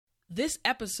This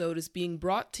episode is being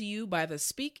brought to you by the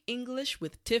Speak English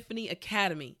with Tiffany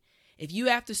Academy. If you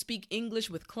have to speak English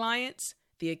with clients,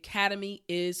 the Academy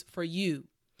is for you.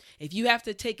 If you have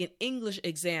to take an English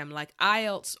exam like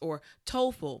IELTS or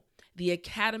TOEFL, the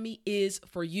Academy is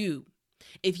for you.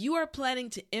 If you are planning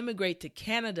to immigrate to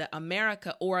Canada,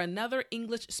 America, or another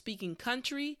English-speaking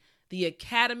country, the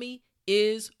Academy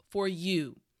is for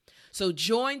you. So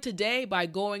join today by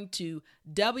going to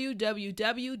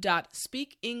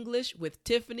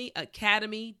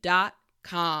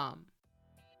www.speakenglishwithtiffanyacademy.com.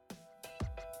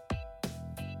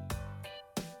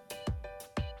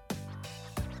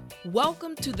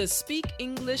 Welcome to the Speak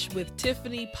English with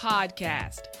Tiffany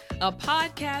podcast, a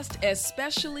podcast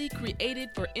especially created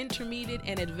for intermediate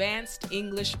and advanced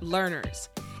English learners.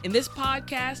 In this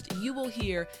podcast, you will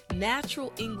hear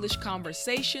natural English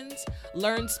conversations,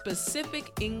 learn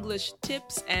specific English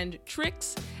tips and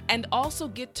tricks, and also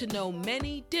get to know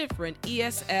many different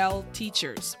ESL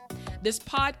teachers. This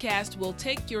podcast will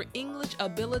take your English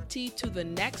ability to the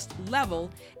next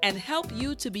level and help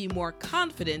you to be more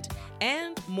confident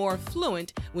and more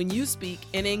fluent when you speak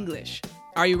in English.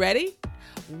 Are you ready?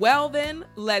 Well then,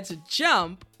 let's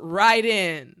jump right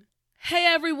in. Hey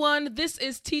everyone, this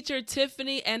is Teacher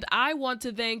Tiffany, and I want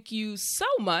to thank you so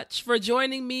much for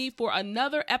joining me for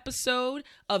another episode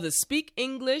of the Speak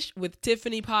English with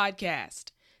Tiffany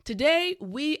podcast. Today,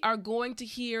 we are going to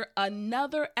hear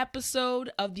another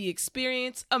episode of the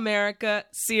Experience America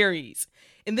series.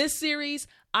 In this series,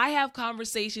 I have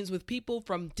conversations with people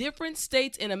from different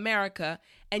states in America,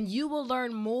 and you will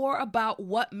learn more about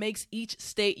what makes each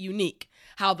state unique,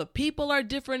 how the people are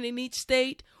different in each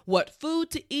state, what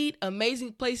food to eat,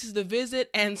 amazing places to visit,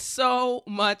 and so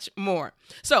much more.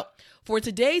 So, for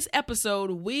today's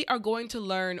episode, we are going to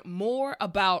learn more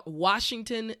about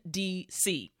Washington,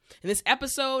 D.C. In this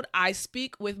episode, I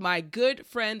speak with my good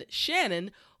friend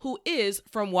Shannon, who is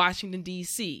from Washington,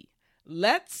 D.C.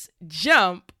 Let's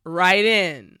jump right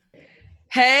in.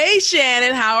 Hey,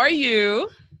 Shannon, how are you?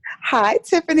 Hi,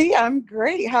 Tiffany. I'm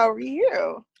great. How are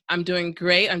you? I'm doing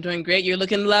great. You're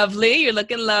looking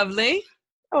lovely.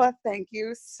 Oh, thank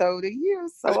you. So do you.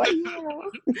 So are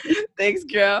you. Thanks,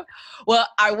 girl. Well,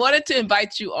 I wanted to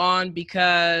invite you on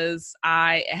because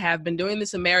I have been doing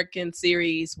this American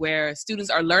series where students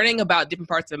are learning about different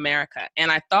parts of America.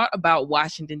 And I thought about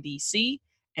Washington, D.C.,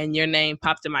 and your name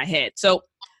popped in my head. So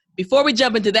before we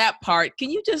jump into that part, can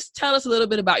you just tell us a little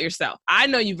bit about yourself? I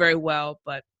know you very well,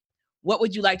 but what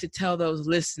would you like to tell those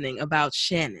listening about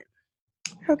Shannon?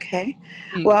 Okay.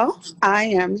 Well, I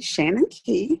am Shannon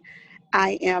Key.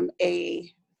 I am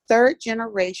a third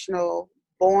generational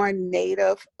born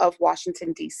native of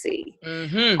Washington, D.C.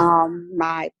 Mm-hmm.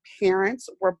 My parents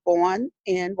were born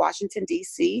in Washington,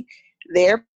 D.C.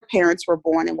 Their parents were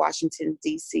born in Washington,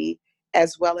 D.C.,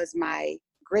 as well as my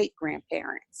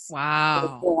great-grandparents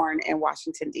were born in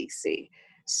Washington, D.C.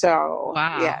 So,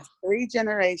 yes, 3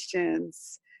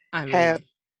 generations have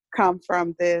come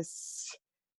from this.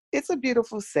 It's a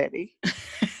beautiful city.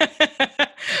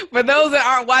 For those that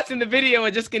aren't watching the video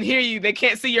and just can hear you, they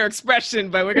can't see your expression,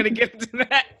 but we're going to get into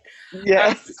that.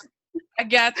 Yes. I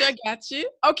got you.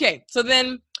 Okay, so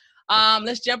then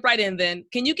let's jump right in then.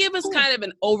 Can you give us kind of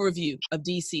an overview of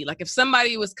DC? Like if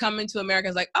somebody was coming to America,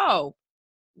 it's like, oh,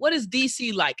 what is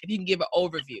DC like? If you can give an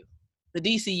overview. The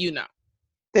DC you know.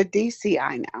 The DC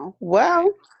I know. Well,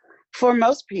 for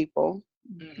most people,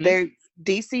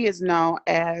 DC is known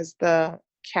as the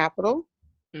capital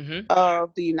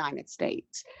of the United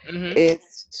States.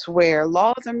 It's where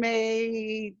laws are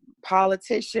made,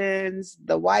 politicians,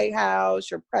 the White House,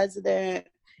 your president.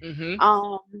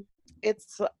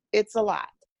 It's a lot.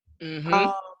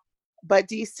 But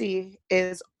DC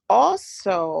is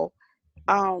also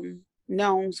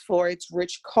known for its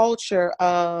rich culture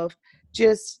of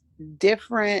just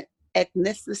different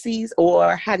ethnicities,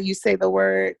 or how do you say the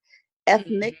word?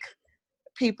 Ethnic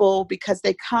people, because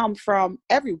they come from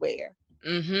everywhere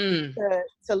to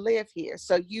live here.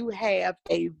 So you have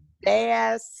a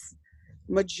vast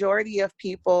majority of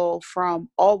people from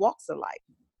all walks of life.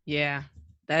 Yeah,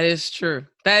 that is true.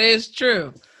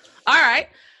 All right.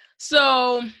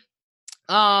 So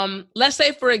let's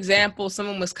say, for example,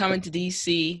 someone was coming to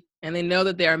DC and they know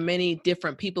that there are many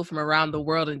different people from around the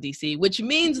world in DC, which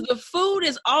means the food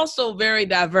is also very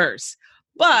diverse.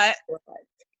 But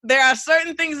there are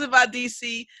certain things about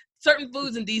DC, certain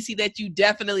foods in DC that you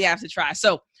definitely have to try.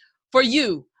 So for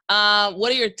you,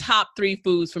 what are your top 3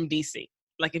 foods from DC?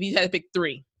 Like if you had to pick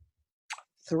 3.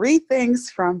 3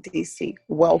 things from DC.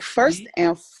 Well, first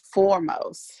and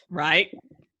foremost,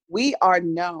 we are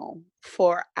known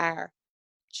for our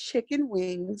chicken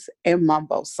wings and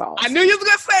mumbo sauce. I knew you was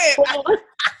going to say it.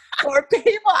 For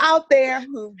people out there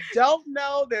who don't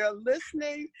know, they're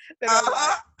listening, that are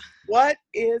like, what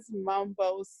is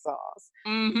mumbo sauce?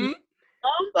 Mm-hmm.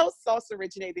 Mumbo sauce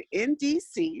originated in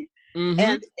DC,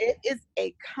 and it is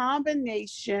a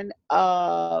combination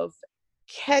of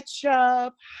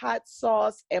ketchup, hot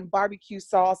sauce, and barbecue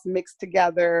sauce mixed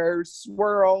together,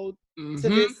 swirled to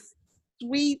this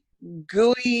sweet,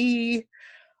 gooey,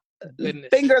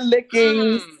 finger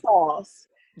licking sauce.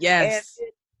 Yes. And it's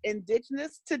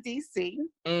indigenous to DC.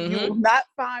 Mm-hmm. You will not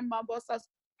find mumbo sauce.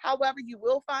 However, you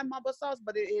will find mumbo sauce,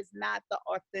 but it is not the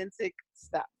authentic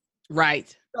stuff.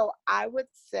 Right. So I would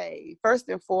say, first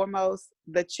and foremost,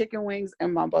 the chicken wings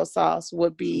and mumbo sauce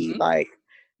would be like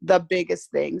the biggest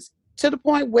things, to the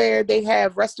point where they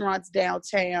have restaurants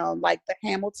downtown, like the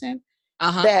Hamilton,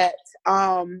 that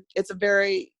it's a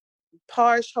very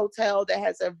posh hotel that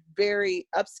has a very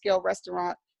upscale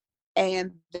restaurant,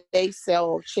 and they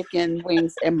sell chicken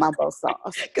wings and mumbo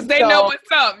sauce. Because they know what's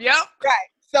up. Yep. Right.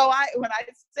 So when I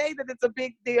say that it's a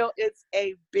big deal, it's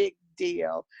a big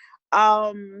deal.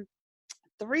 3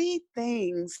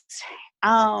 things.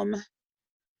 I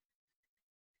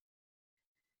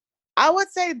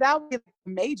would say that would be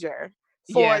major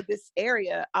for this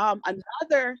area.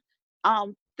 Another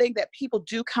thing that people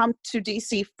do come to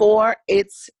DC for,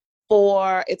 it's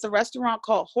a restaurant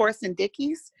called Horace and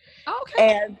Dickey's.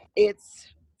 Okay. And it's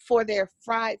for their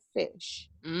fried fish.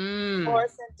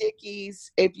 Horace and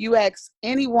Dickey's, if you ask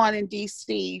anyone in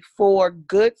DC for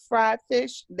good fried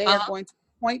fish, they are going to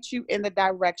point you in the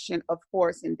direction of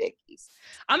Horace and Dickey's.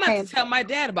 I'm going to have to tell my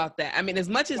dad about that. I mean, as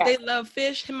much as they love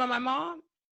fish, him and my mom,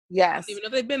 I don't even know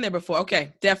if they've been there before.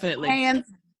 Okay, definitely. Hands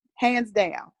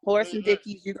down. Horace and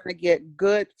Dickey's, you're going to get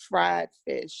good fried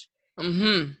fish.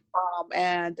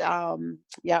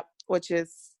 Which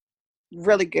is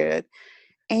really good.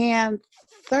 And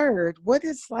third, what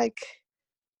is like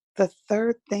the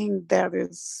third thing that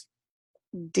is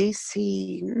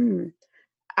DC?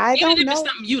 I don't know. Even if it's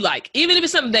something you like, even if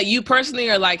it's something that you personally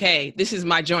are like, hey, this is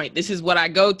my joint, this is what I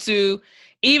go to,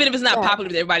 even if it's not popular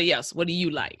with everybody else, what do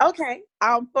you like? Okay.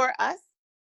 For us,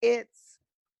 it's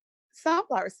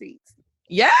sunflower seeds.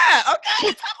 Yeah.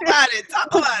 Okay. Talk about it.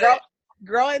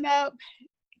 Growing up,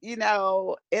 in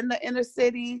the inner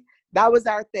city, that was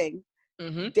our thing.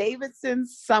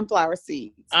 Davidson's sunflower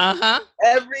seeds.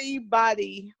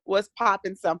 Everybody was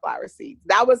popping sunflower seeds.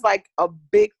 That was like a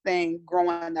big thing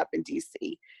growing up in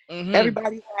DC.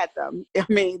 Everybody had them. I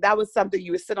mean, that was something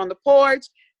you would sit on the porch,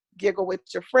 giggle with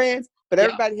your friends, but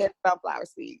everybody had sunflower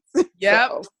seeds.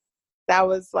 So that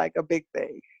was like a big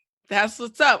thing. That's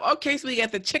what's up. Okay, so we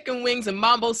got the chicken wings and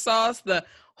mambo sauce, the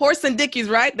Horace and Dickey's,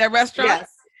 right? That restaurant?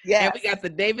 Yes. And we got the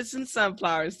Davidson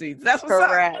sunflower seeds. That's what's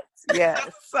correct. up. Yes.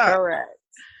 Correct.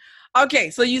 Okay,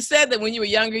 so you said that when you were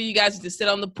younger, you guys used to sit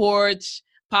on the porch,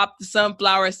 pop the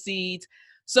sunflower seeds.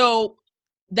 So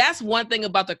that's one thing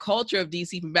about the culture of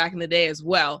DC from back in the day as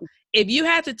well. If you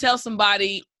had to tell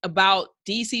somebody about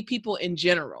DC people in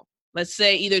general, let's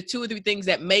say either 2 or 3 things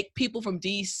that make people from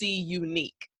DC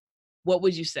unique, what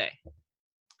would you say?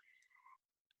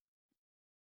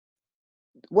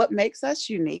 What makes us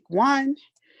unique? One,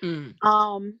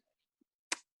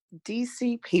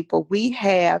 DC people, we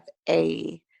have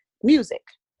a music,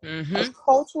 a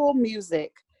cultural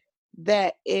music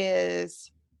that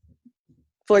is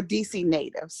for DC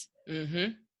natives.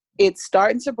 It's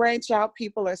starting to branch out.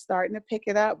 People are starting to pick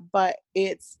it up, but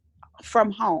it's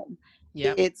from home.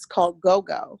 It's called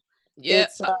go-go.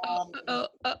 It's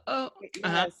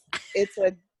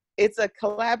it's a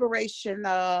collaboration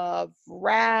of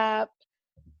rap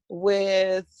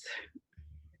with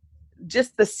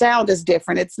just the sound is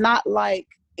different. It's not like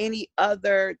any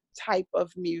other type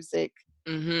of music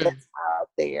that's out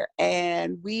there.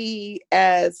 And we,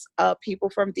 as people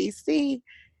from DC,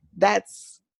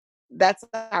 that's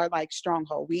our like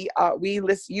stronghold. We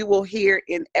listen. You will hear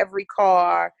in every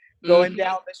car going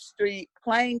down the street,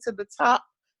 playing to the top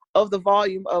of the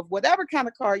volume of whatever kind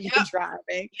of car you're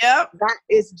driving. That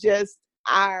is just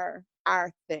our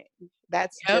thing.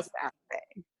 That's just our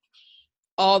thing.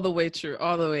 All the way true.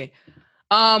 All the way.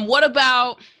 What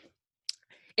about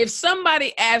if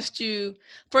somebody asked you,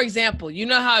 for example, you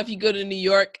know how if you go to New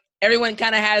York, everyone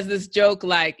kind of has this joke,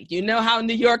 like, you know how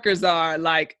New Yorkers are,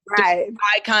 like eye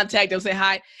contact, they'll say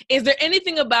hi. Is there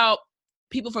anything about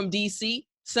people from DC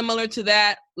similar to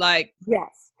that? Like,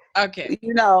 yes. Okay.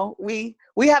 We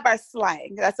have our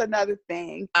slang. That's another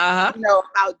thing.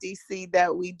 About DC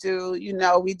that we do.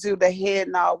 We do the head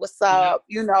nod, what's up?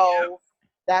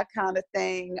 That kind of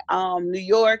thing. New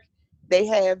York, they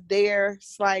have their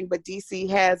slang, but DC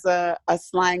has a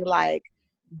slang like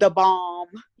the bomb.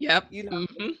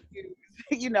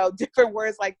 different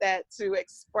words like that to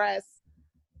express,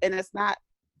 and it's not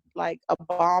like a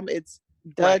bomb, it's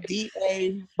the Right.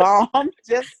 DA bomb,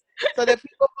 just so that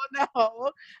people will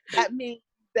know. That means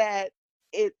that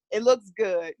it looks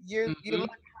good. You look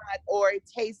hot, or it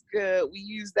tastes good. We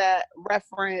use that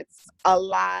reference a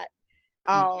lot.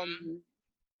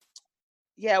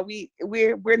 Yeah,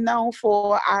 we're known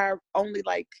for our only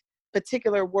like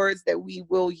particular words that we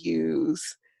will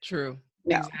use. True.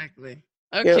 No. Exactly.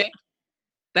 Okay. Yep.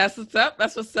 That's what's up.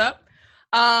 That's what's up.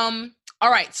 All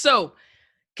right. So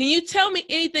can you tell me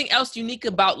anything else unique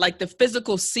about like the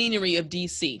physical scenery of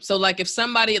DC? So like if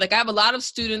somebody, like I have a lot of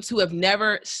students who have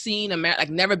never seen America, like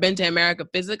never been to America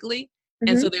physically.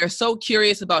 And so they're so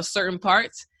curious about certain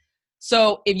parts.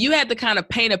 So if you had to kind of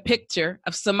paint a picture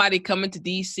of somebody coming to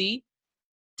DC,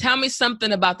 tell me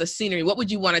something about the scenery. What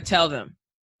would you want to tell them?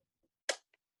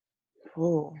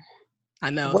 Oh, I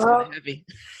know it's kind of heavy.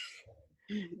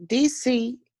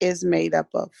 DC is made up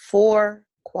of 4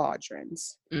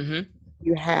 quadrants.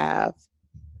 You have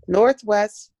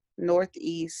northwest,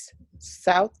 northeast,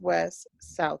 southwest,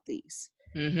 southeast.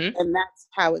 And that's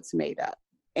how it's made up.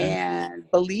 And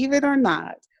believe it or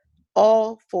not,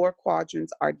 all 4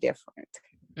 quadrants are different.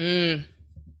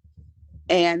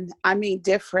 And I mean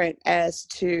different as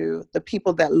to the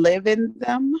people that live in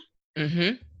them,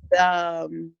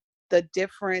 the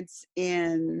difference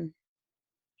in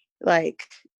like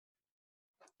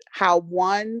how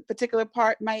one particular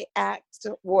part might act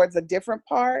towards a different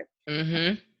part.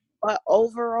 But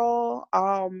overall,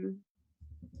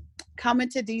 coming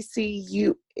to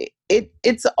DC,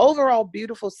 it's an overall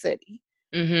beautiful city.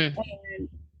 And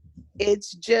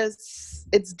it's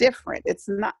different. It's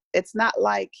not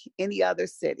like any other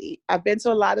city. I've been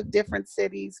to a lot of different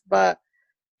cities, but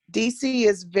DC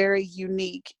is very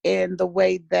unique in the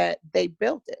way that they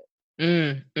built it.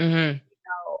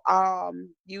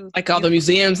 Like all the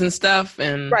museums and stuff,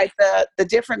 and right, the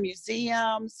different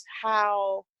museums,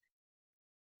 how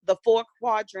the 4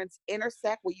 quadrants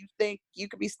intersect, where you think you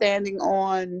could be standing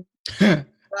on the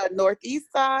northeast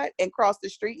side and cross the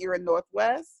street, you're in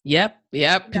northwest. Yep.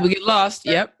 People get lost.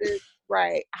 Yep.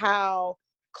 Right. How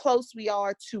close we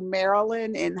are to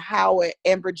Maryland and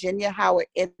and Virginia, how it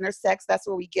intersects. That's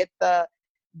where we get the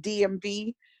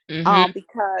DMV,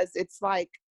 because it's like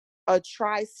a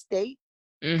tri-state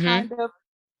kind of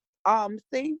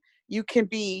thing.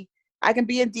 I can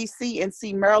be in DC and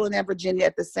see Maryland and Virginia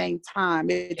at the same time.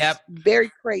 It's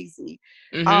very crazy.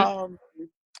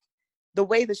 The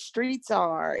way the streets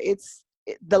are, it's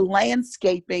the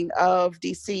landscaping of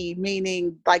DC,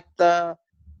 meaning like the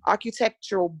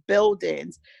architectural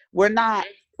buildings.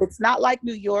 It's not like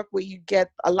New York where you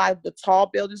get a lot of the tall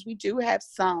buildings. We do have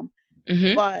some,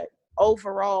 but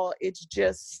overall it's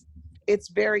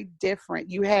very different.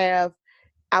 You have,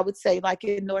 I would say, like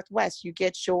in Northwest, you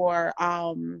get your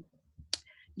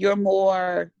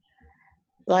more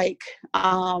like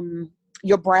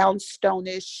your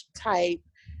brownstone-ish type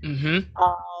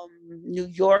New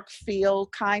York feel,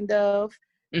 kind of.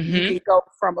 You can go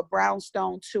from a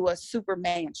brownstone to a super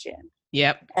mansion.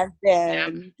 And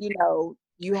then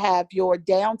you have your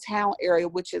downtown area,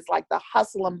 which is like the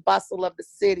hustle and bustle of the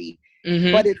city,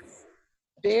 but it's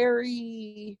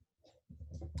very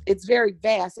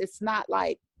vast. It's not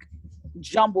like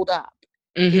jumbled up.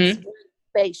 It's very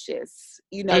spacious.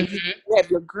 You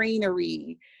have your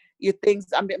greenery, your things.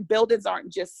 I mean, buildings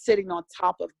aren't just sitting on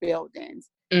top of buildings.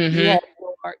 You have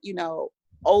more,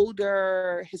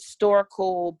 older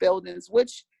historical buildings,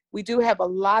 which we do have a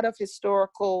lot of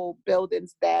historical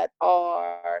buildings that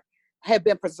have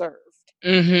been preserved.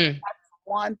 That's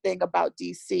one thing about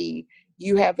DC.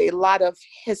 You have a lot of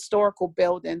historical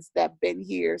buildings that have been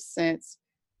here since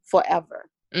forever.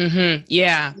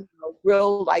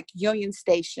 Real like Union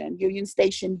Station. Union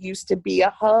Station used to be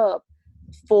a hub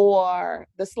for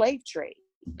the slave trade.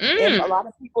 And a lot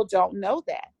of people don't know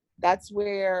that. That's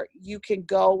where you can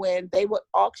go, and they would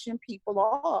auction people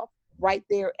off right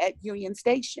there at Union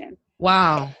Station.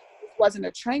 Wow. It wasn't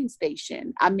a train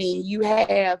station. I mean, you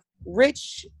have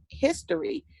rich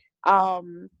history.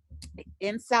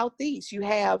 In Southeast, you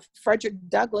have Frederick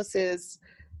Douglass's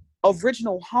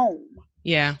original home.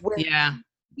 Where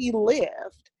he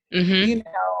lived.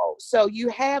 So you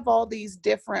have all these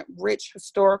different rich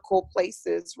historical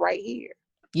places right here.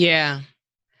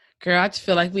 Girl, I just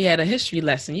feel like we had a history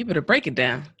lesson. You better break it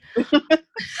down.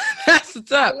 That's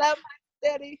what's up. I love my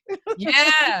city.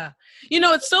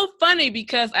 It's so funny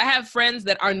because I have friends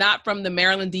that are not from the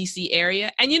Maryland, D.C.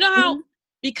 area. And you know how,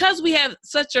 because we have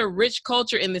such a rich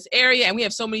culture in this area and we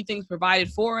have so many things provided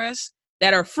for us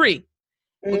that are free.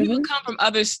 when people Mm-hmm. come from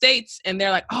other states and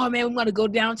they're like, oh man, we want to go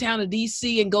downtown to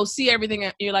DC and go see everything.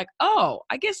 And you're like, oh,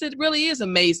 I guess it really is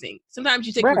amazing. Sometimes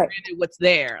you take for Right. granted what's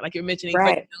there. Like you're mentioning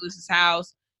Right. Phillis's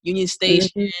house, Union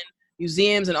Station, Mm-hmm.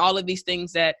 museums, and all of these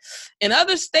things that in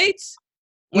other states,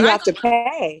 when You I have go, to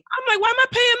pay. I'm like, why am I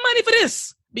paying money for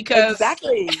this? Because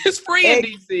Exactly. it's free in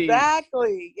DC.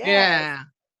 Exactly. Yes. Yeah.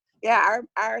 Yeah,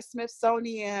 our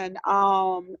Smithsonian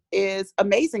is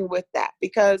amazing with that,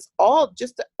 because all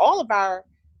of our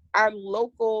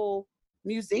local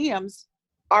museums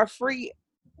are free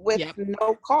with Yep.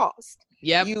 no cost.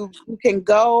 Yep. You can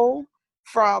go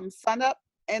from sunup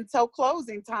until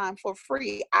closing time for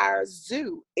free. Our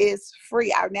zoo is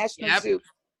free. Our national Yep. zoo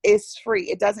is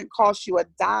free. It doesn't cost you a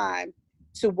dime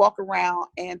to walk around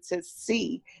and to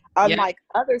see, Yep. unlike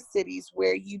other cities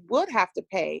where you would have to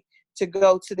pay to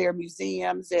go to their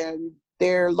museums and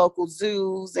their local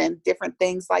zoos and different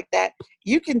things like that.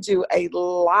 You can do a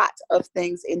lot of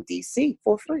things in DC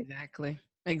for free.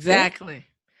 Exactly. Yeah.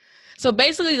 So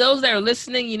basically, those that are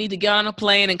listening, you need to get on a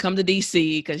plane and come to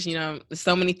DC because, there's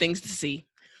so many things to see.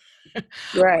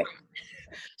 Right.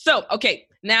 So, okay.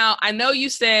 Now, I know you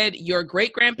said your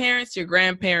great-grandparents, your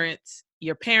grandparents,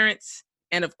 your parents,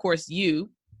 and of course you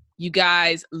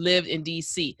guys lived in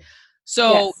DC.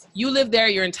 So Yes. you lived there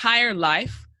your entire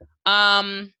life.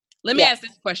 Let me ask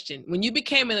this question. When you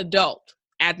became an adult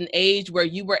at an age where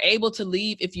you were able to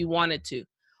leave if you wanted to,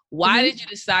 why did you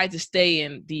decide to stay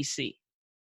in DC?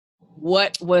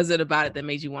 What was it about it that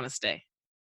made you want to stay?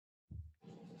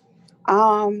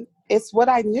 It's what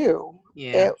I knew.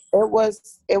 Yeah.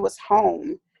 It was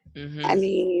home. Mm-hmm. I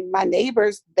mean, my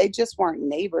neighbors, they just weren't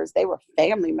neighbors. They were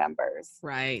family members.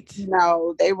 Right.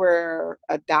 They were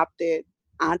adopted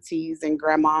aunties and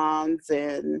grandmoms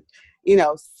and,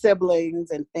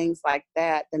 siblings and things like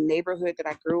that. The neighborhood that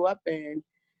I grew up in,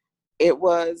 it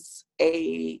was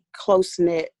a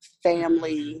close-knit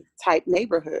family type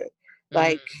neighborhood.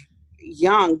 Like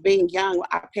being young,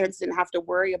 our parents didn't have to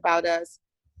worry about us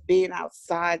being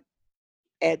outside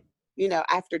at,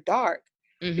 after dark,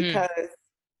 because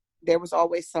there was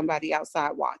always somebody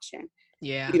outside watching.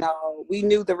 Yeah. We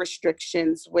knew the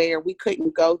restrictions where we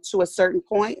couldn't go to a certain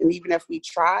point, and even if we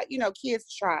tried,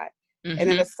 kids tried. And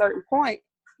at a certain point,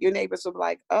 your neighbors would be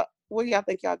like, "Oh, what do y'all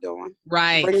think y'all doing?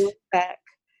 Right. Bring it back.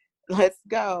 Let's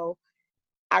go."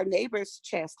 Our neighbors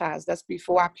chastised us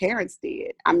before our parents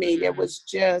did. I mean, it was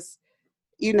just,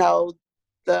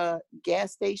 the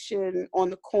gas station on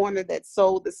the corner that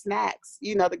sold the snacks.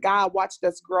 The guy watched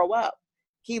us grow up.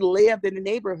 He lived in the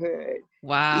neighborhood.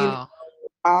 Wow.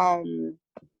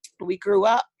 We grew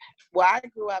up. Where I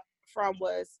grew up from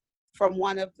was from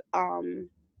one of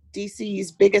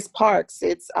DC's biggest parks.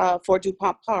 It's Fort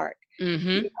DuPont Park.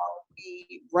 Mm-hmm.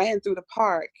 We ran through the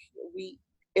park.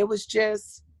 It was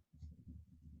just,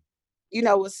 it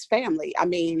was family. I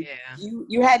mean,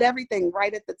 you had everything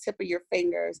right at the tip of your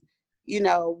fingers.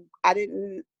 I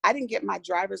didn't get my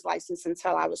driver's license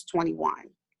until I was 21.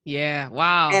 Yeah.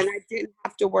 Wow. And I didn't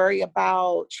have to worry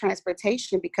about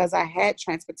transportation because I had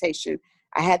transportation.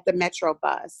 I had the Metro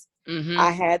bus.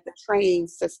 I had the train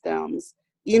systems,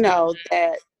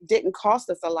 that didn't cost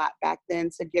us a lot back then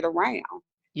to get around.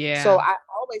 Yeah. So I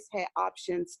always had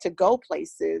options to go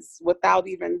places without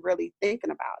even really thinking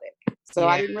about it. So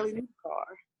I didn't really need a car.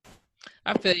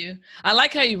 I feel you. I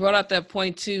like how you brought out that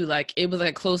point too. Like it was like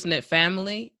a close-knit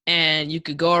family and you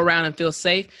could go around and feel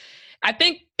safe. I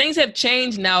think things have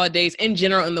changed nowadays in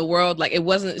general in the world. Like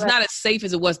it's not as safe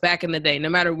as it was back in the day, no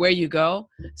matter where you go.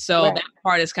 So that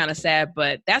part is kind of sad,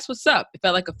 but that's what's up. It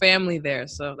felt like a family there.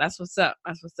 So that's what's up.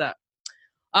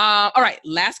 All right.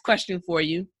 Last question for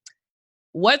you.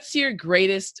 What's your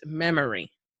greatest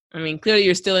memory? I mean, clearly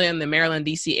you're still in the Maryland,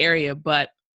 DC area, but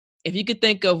if you could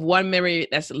think of one memory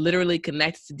that's literally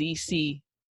connected to DC,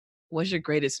 what's your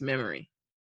greatest memory?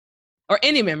 Or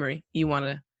any memory you want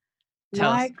to tell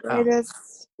us. My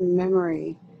greatest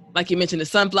memory. Like you mentioned, the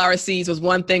sunflower seeds was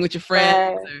one thing with your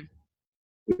friends.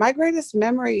 My greatest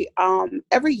memory,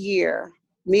 every year,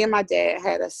 me and my dad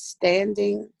had a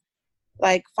standing,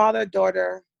 like,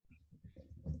 father-daughter,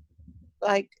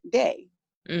 like, day.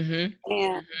 And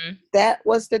that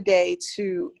was the day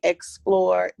to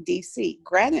explore DC.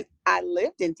 Granted, I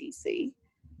lived in DC.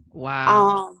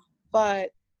 Wow. But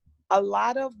a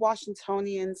lot of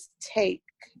Washingtonians take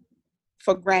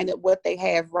for granted what they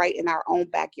have right in our own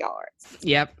backyards.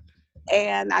 Yep.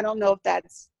 And I don't know if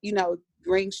that's,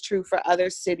 rings true for other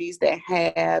cities that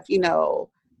have,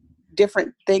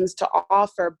 different things to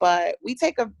offer, but we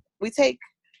take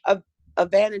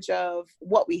advantage of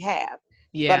what we have.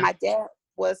 Yeah. But my dad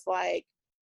was like,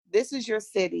 this is your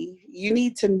city. You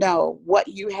need to know what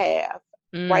you have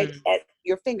right at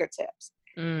your fingertips.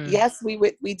 Yes,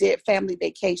 we did family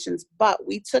vacations, but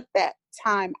we took that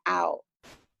time out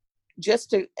just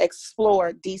to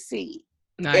explore DC.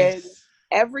 Nice. And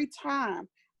every time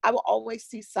I will always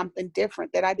see something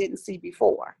different that I didn't see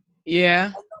before.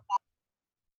 Yeah.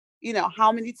 You know,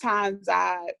 how many times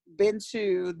I've been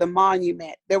to the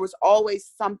monument, there was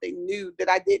always something new that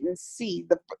I didn't see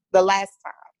the last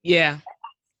time. Yeah.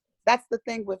 That's the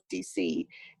thing with DC.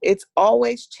 It's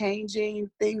always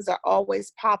changing. Things are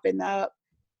always popping up.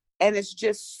 And it's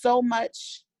just so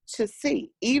much to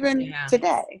see, even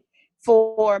today.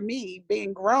 For me,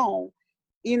 being grown,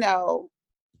 you know,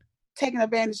 taking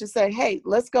advantage and say, hey,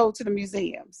 let's go to the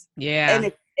museums. Yeah. And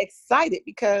it's excited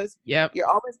because you're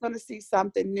always going to see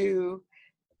something new,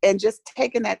 and just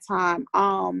taking that time.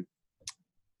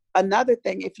 Another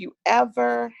thing, if you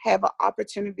ever have an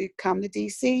opportunity to come to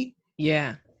DC,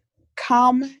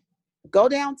 go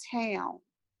downtown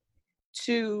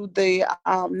to the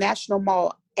National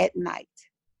Mall at night.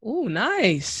 Oh,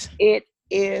 nice. It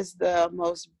is the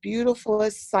most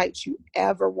beautifulest sight you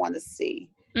ever want to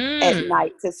see at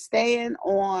night, to stand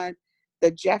on the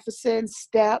Jefferson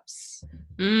steps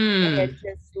and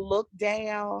just look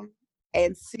down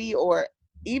and see, or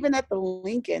even at the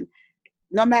Lincoln,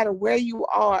 no matter where you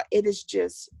are, it is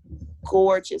just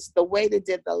gorgeous. The way they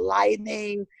did the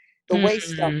lighting, the way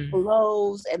stuff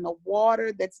flows, and the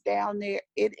water that's down there,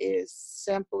 it is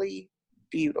simply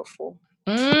beautiful.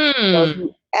 So if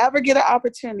you ever get an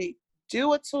opportunity,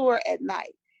 do a tour at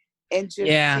night and just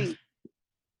see.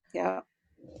 Yeah.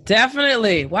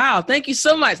 Definitely. Wow. Thank you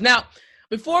so much. Now,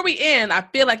 before we end, I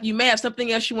feel like you may have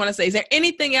something else you want to say. Is there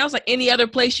anything else, like any other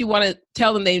place you want to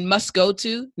tell them they must go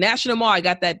to? National Mall, I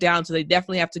got that down, so they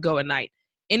definitely have to go at night.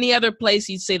 Any other place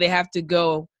you'd say they have to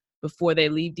go before they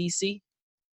leave DC?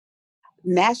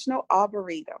 National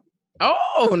Arboretum.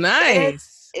 Oh,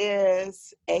 nice. It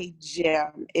is a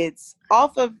gem. It's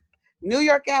off of New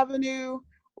York Avenue.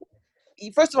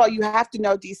 First of all, you have to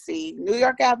know DC. New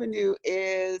York Avenue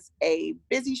is a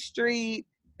busy street.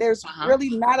 There's really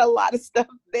not a lot of stuff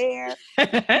there.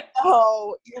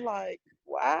 So you're like,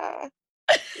 why?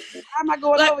 Why am I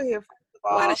going over here?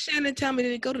 Why did Shannon tell me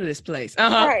to go to this place?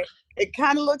 Right. It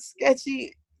kind of looks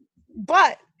sketchy,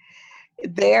 but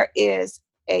there is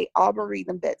a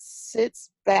arboretum that sits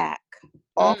back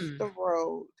off the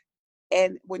road.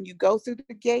 And when you go through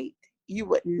the gate, you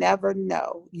would never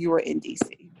know you were in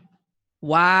DC.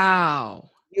 Wow.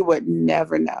 You would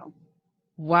never know.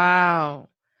 Wow.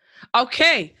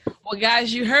 Okay. Well,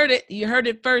 guys, you heard it. You heard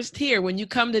it first here. When you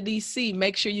come to DC,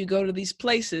 make sure you go to these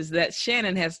places that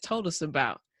Shannon has told us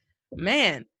about.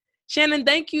 Man, Shannon,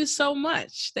 thank you so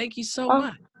much. Thank you so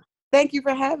much. Thank you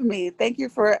for having me. Thank you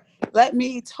for letting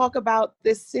me talk about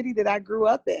this city that I grew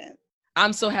up in.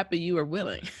 I'm so happy you were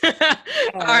willing. All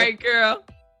right, girl.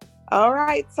 All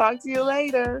right. Talk to you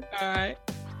later. All right.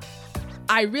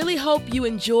 I really hope you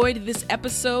enjoyed this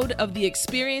episode of the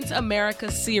Experience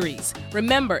America series.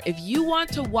 Remember, if you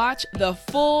want to watch the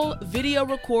full video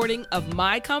recording of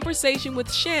my conversation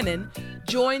with Shannon,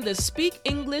 join the Speak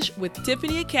English with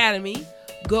Tiffany Academy,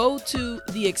 go to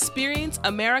the Experience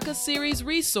America series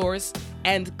resource,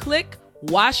 and click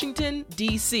Washington,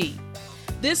 D.C.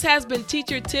 This has been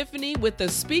Teacher Tiffany with the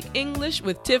Speak English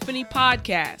with Tiffany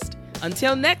podcast.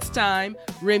 Until next time,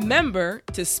 remember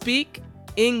to speak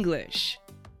English.